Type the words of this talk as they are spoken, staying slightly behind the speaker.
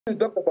you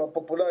talk about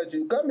popularity,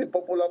 you can't be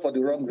popular for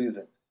the wrong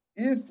reasons.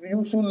 If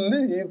you should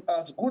leave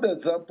as good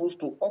examples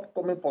to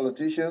upcoming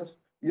politicians,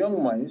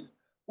 young minds,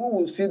 who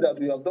will see that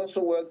we have done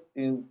so well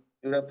in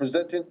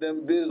representing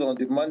them based on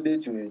the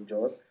mandate you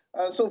enjoy,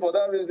 and so for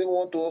that reason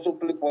want to also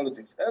play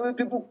politics. Every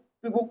people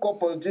call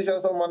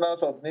politicians all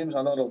manners of names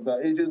and all of that.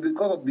 It is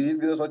because of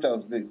behavior such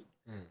as this.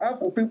 How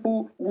could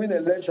people win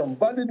election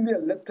validly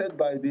elected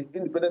by the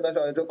Independent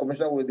National Electoral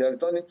Commission with their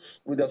returning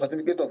with their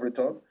certificate of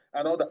return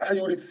and all that, and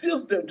you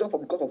refuse them just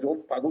because of your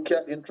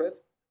parochial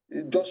interest,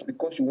 just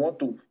because you want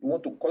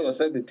to call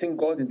yourself a king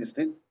god in the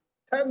state?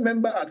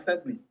 10-member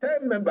assembly,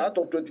 10 members out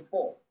of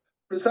 24,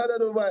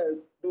 presided over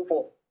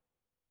for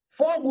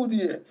 4 good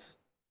years,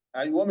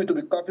 and you want me to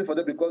be clapping for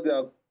them because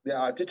they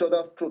are at each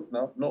other's throat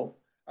now? No,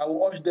 I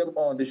will urge them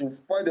on. They should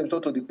fight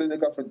themselves to the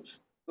clinical finish,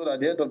 so that at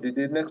the end of the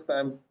day, next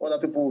time, other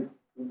people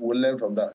will learn from that.